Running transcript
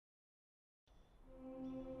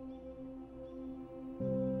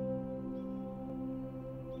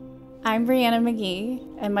I'm Brianna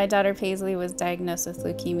McGee, and my daughter Paislee was diagnosed with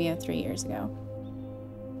leukemia 3 years ago.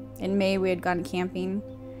 In May, we had gone camping,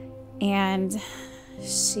 and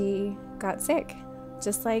she got sick,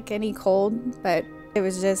 just like any cold, but it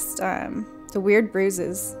was just the weird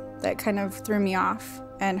bruises that kind of threw me off,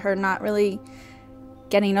 and her not really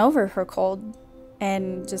getting over her cold,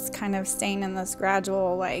 and just kind of staying in this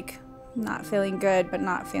gradual, like, not feeling good, but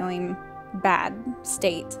not feeling bad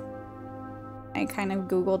state. I kind of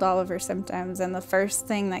Googled all of her symptoms, and the first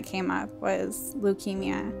thing that came up was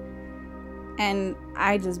leukemia. And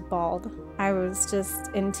I just bawled. I was just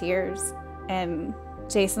in tears. And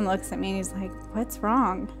Jason looks at me and he's like, "What's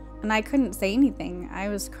wrong?" And I couldn't say anything. I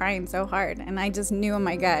was crying so hard, and I just knew in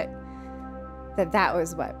my gut that that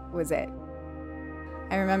was what was it.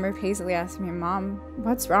 I remember Paislee asking me, "Mom,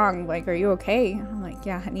 what's wrong? Like, are you okay?" I'm like,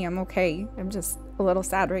 "Yeah, honey, I'm okay. I'm just a little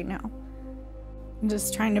sad right now."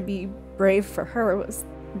 Just trying to be brave for her was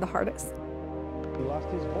the hardest. He lost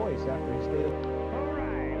his voice after he stayed. All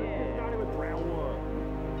right, let's start with round one.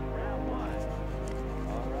 Round one.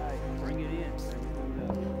 All right, bring it in.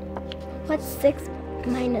 What's 6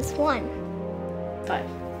 minus 1? 5.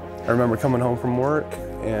 I remember coming home from work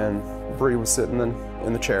and Bree was sitting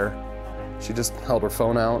in the chair. She just held her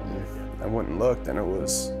phone out and I went and looked and it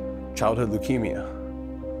was childhood leukemia.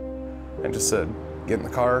 And just said, "Get in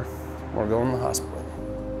the car, we're going to the hospital."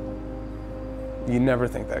 You never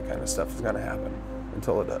think that kind of stuff is going to happen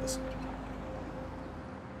until it does.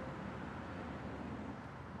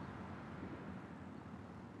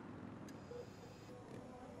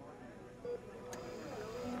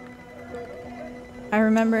 I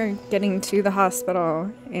remember getting to the hospital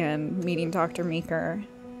and meeting Dr. Meeker,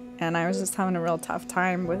 and I was just having a real tough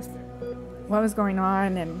time with what was going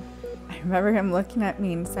on. And I remember him looking at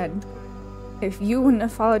me and said, "If you wouldn't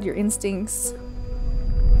have followed your instincts,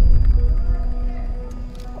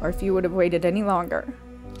 or if you would have waited any longer,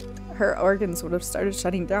 her organs would have started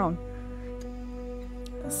shutting down."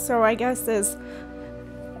 So I guess as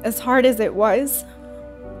hard as it was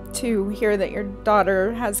to hear that your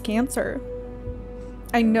daughter has cancer,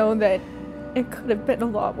 I know that it could have been a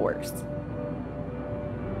lot worse.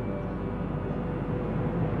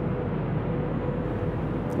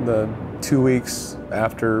 The 2 weeks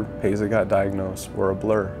after Paislee got diagnosed were a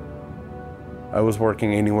blur. I was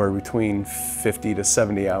working anywhere between 50 to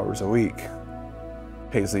 70 hours a week.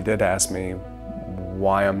 Paislee did ask me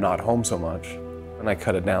why I'm not home so much, and I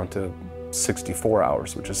cut it down to 64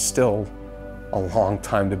 hours, which is still a long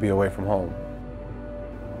time to be away from home.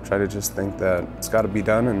 Try to just think that it's got to be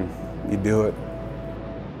done, and you do it.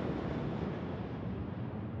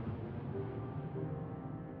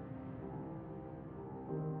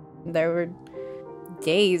 There were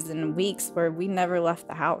days and weeks where we never left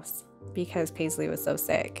the house because Paislee was so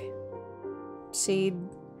sick. She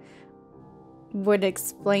would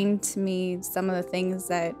explain to me some of the things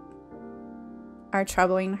that are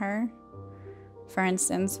troubling her. For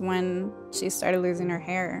instance, when she started losing her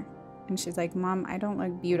hair, and she's like, "Mom, I don't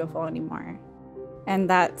look beautiful anymore." And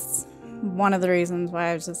that's one of the reasons why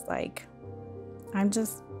I was just like,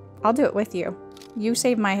 I'll do it with you. You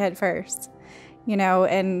shave my head first, you know,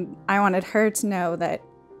 and I wanted her to know that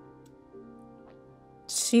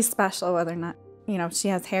she's special whether or not, you know, she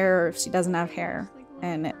has hair or if she doesn't have hair.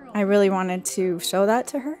 And I really wanted to show that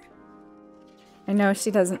to her. I know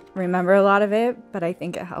she doesn't remember a lot of it, but I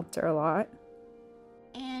think it helped her a lot.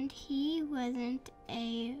 And he wasn't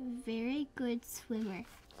a very good swimmer.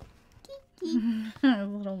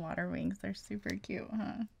 Little water wings, they're super cute,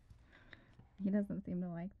 huh? He doesn't seem to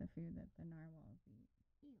like the food that the narwhals eat.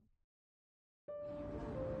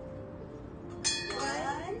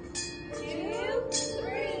 1, 2, 3.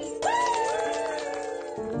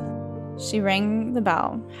 She rang the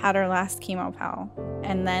bell, had her last chemo pill,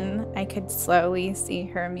 and then I could slowly see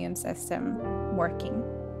her immune system working.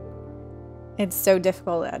 It's so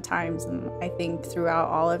difficult at times, and I think throughout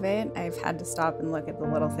all of it, I've had to stop and look at the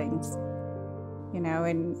little things, you know,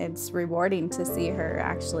 and it's rewarding to see her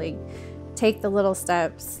actually take the little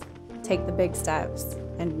steps, take the big steps,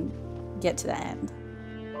 and get to the end.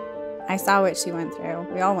 I saw what she went through.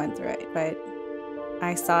 We all went through it, but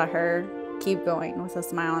I saw her keep going with a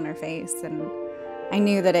smile on her face, and I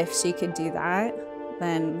knew that if she could do that,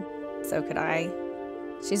 then so could I.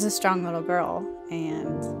 She's a strong little girl,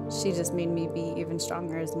 and she just made me be even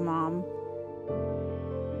stronger as a mom.